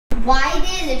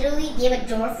literally gave a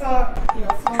door for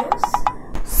floors?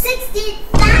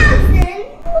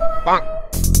 60,000? Bonk.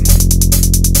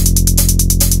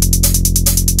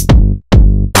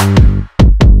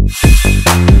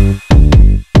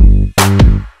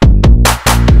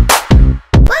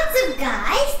 What's up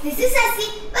guys? This is Hazzy.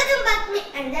 Welcome back to me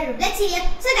another Roblox video.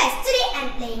 So guys, today I'm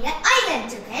playing an island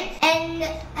token and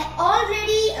I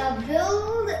already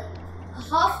built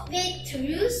halfway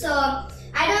through, so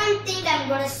I don't think I'm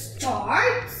gonna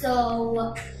start.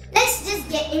 So let's just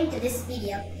get into this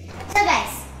video. So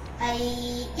guys, as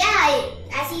you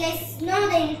guys know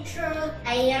the intro,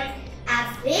 I am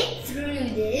halfway through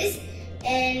this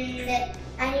and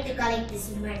I need to collect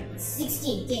this money.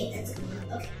 16k, that's good.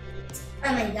 Okay.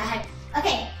 Oh my god.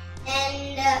 Okay.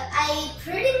 And I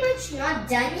pretty much not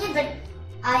done yet, but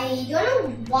I don't know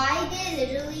why they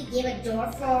literally gave a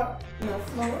door for no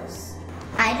floors.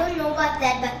 I don't know about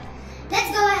that, but let's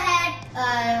go ahead.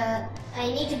 I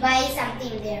need to buy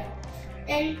something there.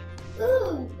 And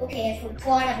okay, I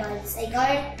forgot about this. I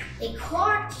got a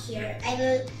card here. I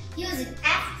will use it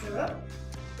after.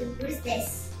 What is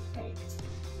this?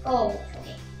 Oh,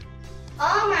 okay.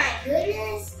 Oh my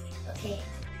goodness. Okay.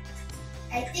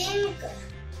 I think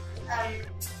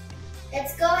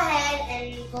let's go ahead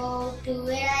and go to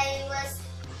where I was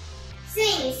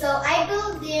saying. So I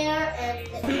go there and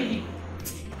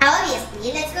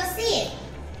obviously let's go see it.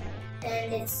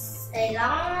 And it's a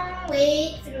long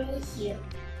way through here.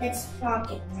 Let's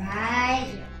park it right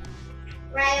here.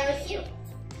 Right over here.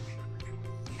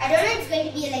 I don't know if it's going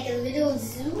to be like a little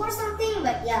zoo or something,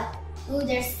 but yeah. Ooh,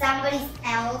 there's somebody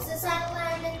else's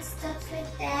island and stuff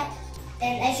like that.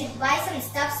 And I should buy some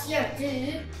stuffs here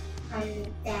too.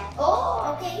 That.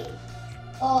 Oh, okay.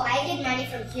 Oh, I get money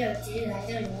from here too. I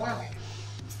don't know why.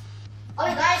 Oh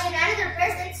my gosh, another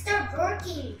person start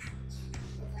working. Oh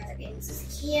my god, I'm so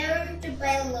scared to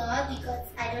buy a lot because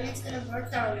I don't know if it's gonna work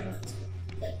or not.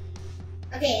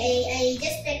 Okay, I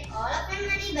just spent all of my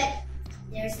money, but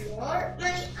there's more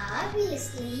money,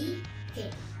 obviously. Okay.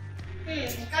 I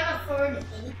can't afford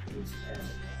anything here.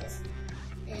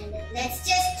 And let's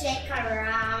just check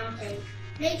around and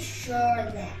make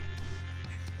sure that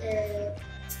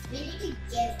we need to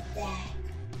get that.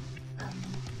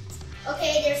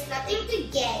 Okay, there's nothing to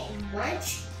get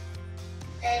much.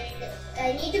 And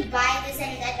I need to buy this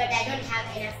and that, but I don't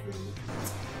have enough money.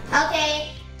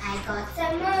 Okay, I got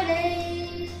some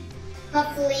money.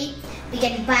 Hopefully, we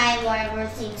can buy whatever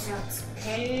things are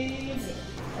expensive.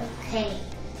 Okay,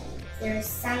 there's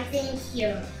something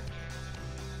here.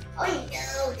 Oh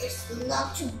no, there's a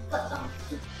lot to buy.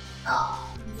 Oh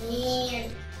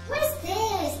man, what is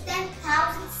this?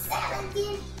 10,000,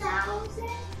 17,000?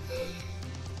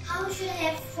 How should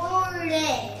I afford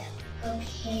it?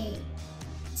 Okay,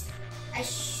 I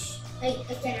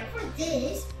can afford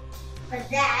this, or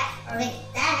that, or like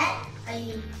that. I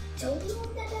told you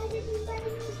that I didn't buy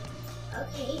this.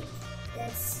 Okay,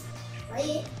 let's buy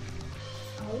it.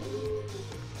 Oh,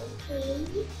 okay.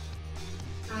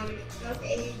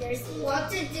 Okay, there's a lot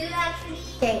to do actually.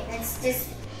 Okay, let's just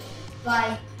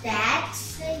buy that,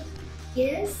 I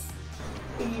guess.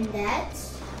 And that.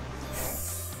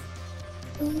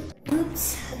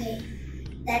 Oops. Okay,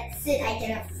 that's it. I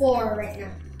can afford right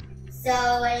now. So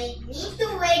I need to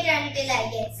wait until I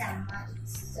get some money.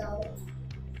 So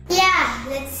yeah,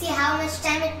 let's see how much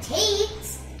time it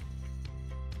takes.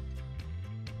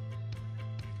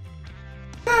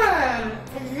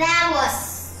 That was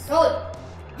so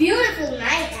beautiful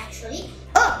night actually.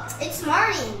 Oh, it's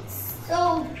morning.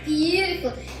 So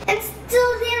beautiful. And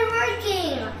still they're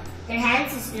working. Their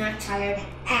hands is not tired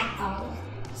at all.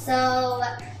 So, oh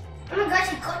my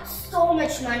gosh, I got so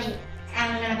much money.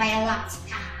 I'm gonna buy a lot.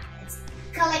 Let's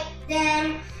collect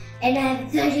them. And I have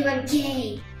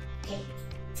 31k. Okay.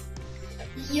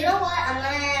 You know what? I'm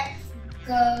gonna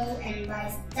go and buy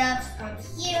stuff from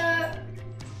here.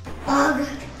 Oh,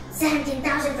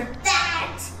 17,000 for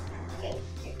that. Okay.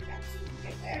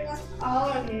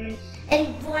 Oh, and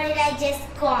what did I just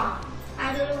got?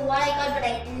 I don't know what I got, but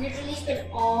I literally spent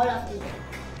all of it.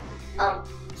 Oh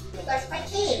my gosh,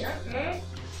 5k, huh?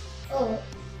 Oh,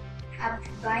 I have to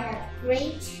buy a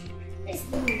crate. Let's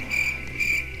do.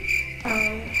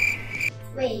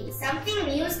 Wait, something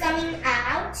new is coming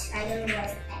out. I don't know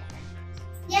what's that.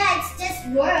 Yeah, it's just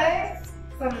worth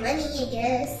for money, I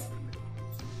guess.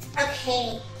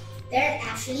 Okay. There are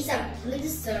actually some people in the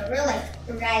server, like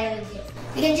right over there.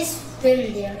 You can just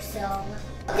swim there, so.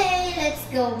 Okay, let's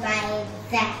go buy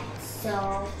that.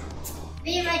 So,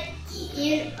 we might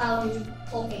in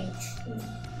okay.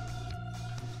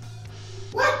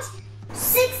 What?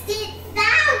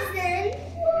 60,000?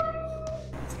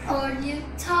 What are you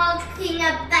talking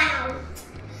about?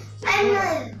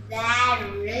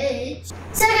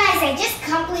 just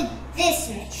complete this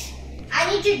much.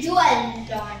 I need to do a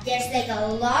lot. There's like a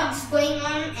lot going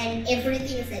on and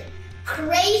everything is like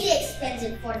crazy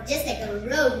expensive for just like a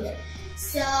road.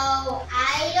 So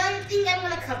I don't think I'm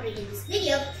gonna complete in this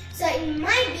video. So it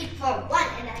might be part 1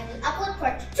 and I will upload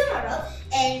part 2 tomorrow.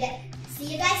 And see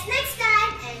you guys next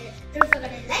time. And don't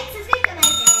forget to like, subscribe.